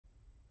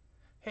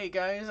Hey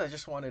guys, I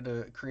just wanted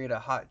to create a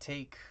hot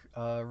take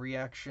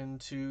reaction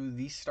to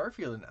the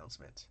Starfield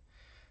announcement.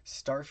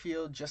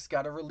 Starfield just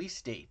got a release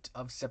date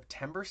of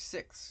September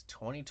 6th,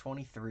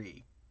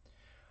 2023.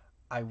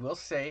 I will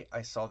say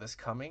I saw this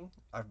coming.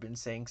 I've been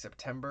saying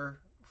September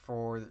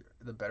for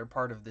the better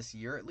part of this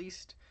year at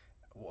least.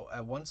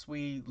 Once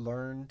we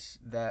learned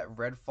that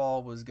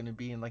Redfall was going to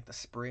be in like the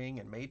spring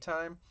and May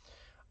time,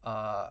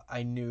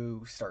 I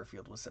knew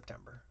Starfield was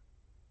September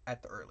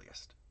at the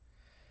earliest.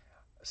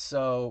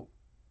 So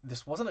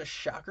this wasn't a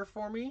shocker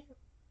for me,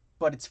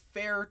 but it's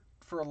fair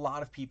for a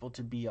lot of people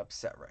to be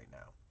upset right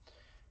now.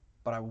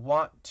 But I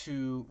want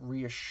to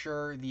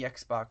reassure the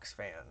Xbox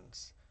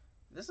fans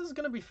this is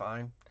going to be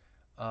fine.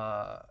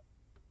 Uh,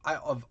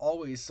 I've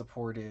always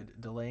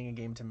supported delaying a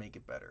game to make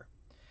it better.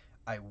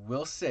 I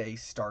will say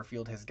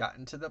Starfield has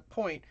gotten to the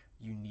point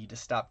you need to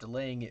stop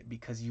delaying it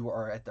because you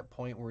are at the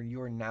point where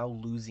you are now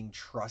losing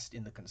trust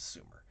in the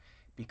consumer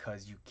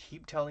because you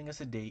keep telling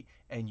us a date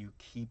and you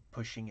keep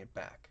pushing it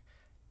back.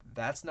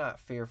 That's not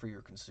fair for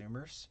your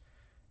consumers.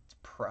 It's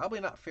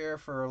probably not fair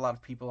for a lot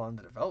of people on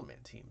the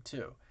development team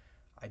too.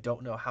 I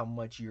don't know how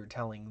much you're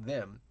telling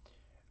them,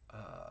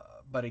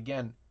 but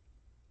again,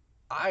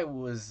 I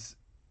was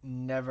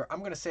I'm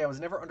going to say I was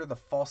never under the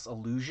false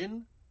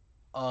illusion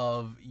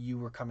of you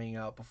were coming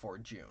out before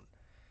June.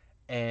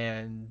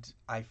 And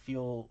I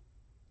feel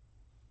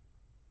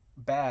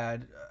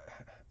bad,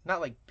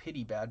 not like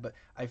pity bad, but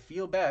I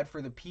feel bad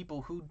for the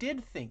people who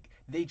did think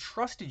they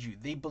trusted you.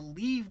 They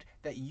believed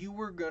that you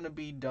were going to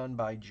be done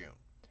by June.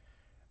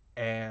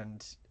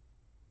 And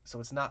so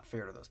it's not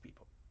fair to those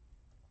people.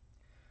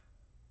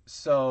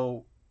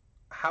 So,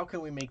 how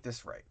can we make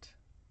this right?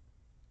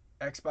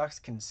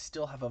 Xbox can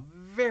still have a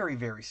very,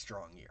 very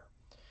strong year.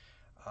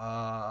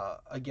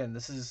 Again,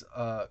 this is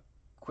a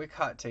quick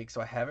hot take,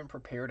 so I haven't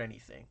prepared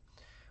anything.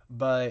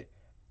 But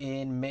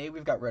in May,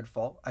 we've got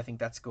Redfall. I think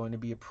that's going to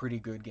be a pretty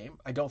good game.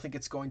 I don't think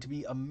it's going to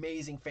be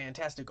amazing,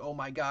 fantastic, oh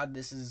my god,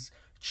 this is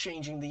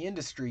changing the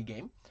industry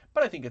game.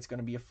 But I think it's going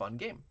to be a fun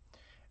game.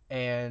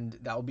 And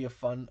that will be a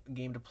fun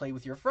game to play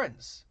with your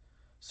friends.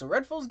 So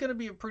Redfall is going to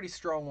be a pretty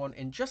strong one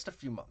in just a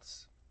few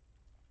months.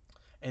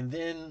 And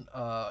then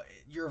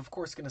you're, of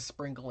course, going to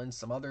sprinkle in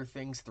some other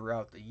things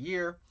throughout the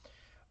year.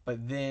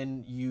 But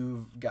then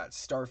you've got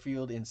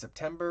Starfield in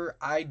September.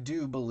 I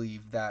do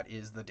believe that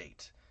is the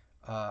date.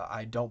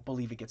 I don't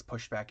believe it gets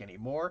pushed back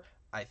anymore.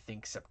 I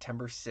think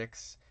September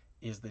 6th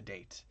is the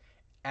date.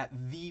 At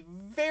the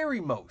very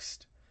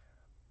most,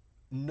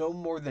 no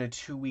more than a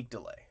 2 week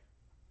delay.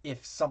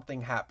 If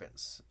something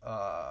happens.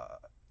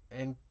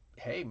 And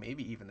hey,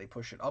 maybe even they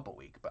push it up a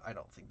week, but I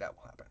don't think that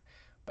will happen.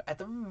 But at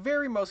the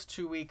very most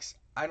 2 weeks,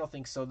 I don't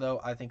think so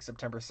though. I think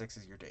September 6th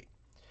is your date.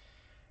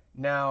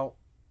 Now,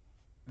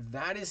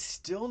 that is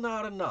still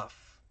not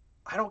enough.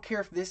 I don't care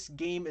if this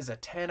game is a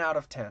 10 out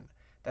of 10.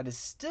 That is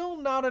still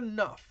not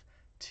enough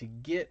to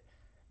get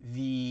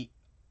the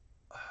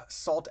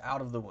salt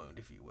out of the wound,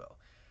 if you will.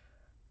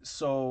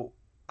 So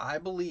I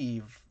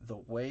believe the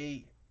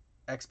way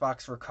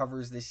Xbox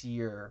recovers this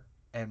year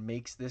and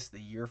makes this the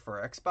year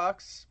for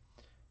Xbox,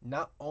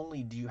 not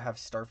only do you have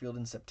Starfield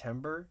in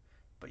September,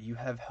 but you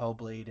have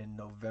Hellblade in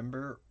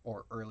November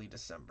or early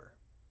December.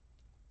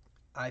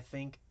 I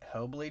think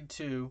Hellblade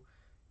 2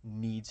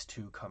 needs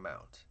to come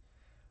out.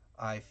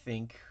 I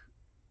think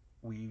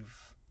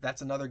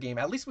that's another game.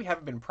 At least we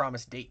haven't been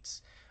promised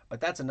dates,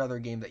 but that's another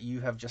game that you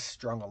have just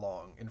strung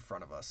along in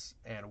front of us,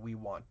 and we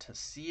want to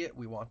see it.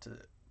 We want to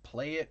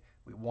play it.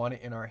 We want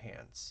it in our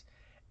hands.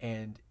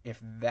 And if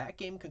that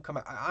game can come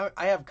out,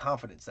 I have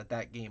confidence that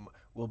that game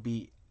will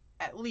be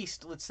at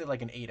least, let's say,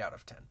 like an 8 out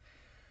of 10.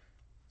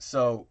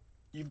 So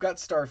you've got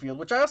Starfield,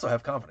 which I also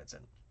have confidence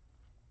in.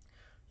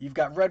 You've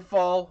got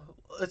Redfall.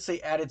 Let's say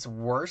at its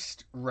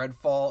worst,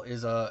 Redfall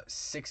is a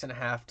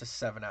 6.5 to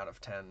 7 out of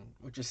 10,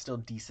 which is still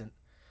decent.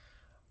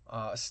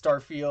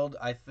 Starfield,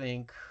 I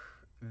think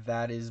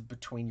that is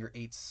between your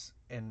 8s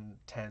and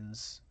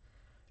 10s.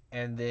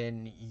 And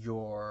then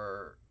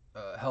your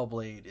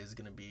Hellblade is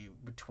going to be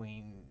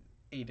between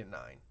 8 and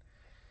 9.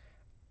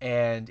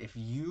 And if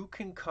you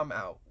can come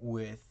out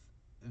with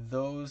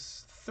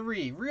those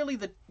three, really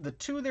the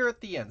two there at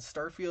the end,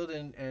 Starfield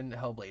and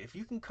Hellblade, if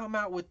you can come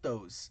out with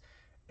those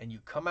and you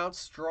come out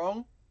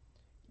strong,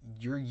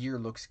 your year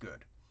looks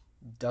good.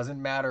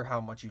 Doesn't matter how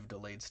much you've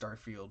delayed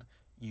Starfield,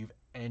 you've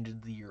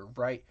ended the year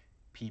right.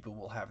 People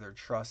will have their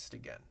trust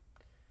again.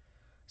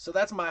 So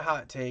that's my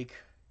hot take.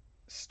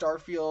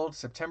 Starfield,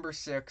 September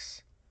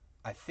 6th.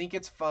 I think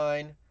it's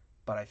fine,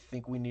 but I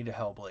think we need a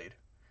Hellblade.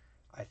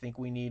 I think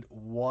we need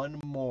one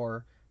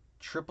more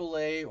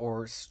AAA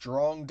or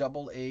strong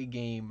AA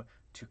game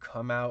to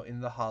come out in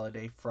the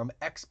holiday from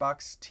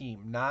Xbox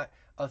team, not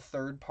a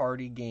third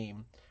party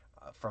game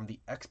from the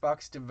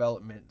Xbox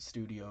development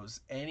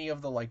studios. Any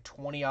of the like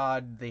 20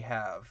 odd they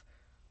have,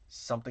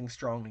 something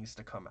strong needs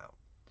to come out.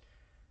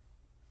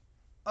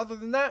 Other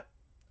than that,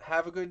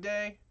 have a good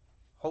day.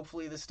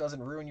 Hopefully this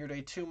doesn't ruin your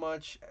day too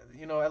much.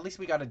 At least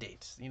we got a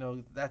date.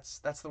 That's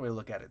the way to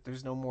look at it.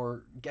 There's no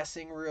more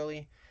guessing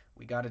really.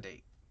 We got a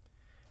date.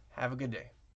 Have a good day.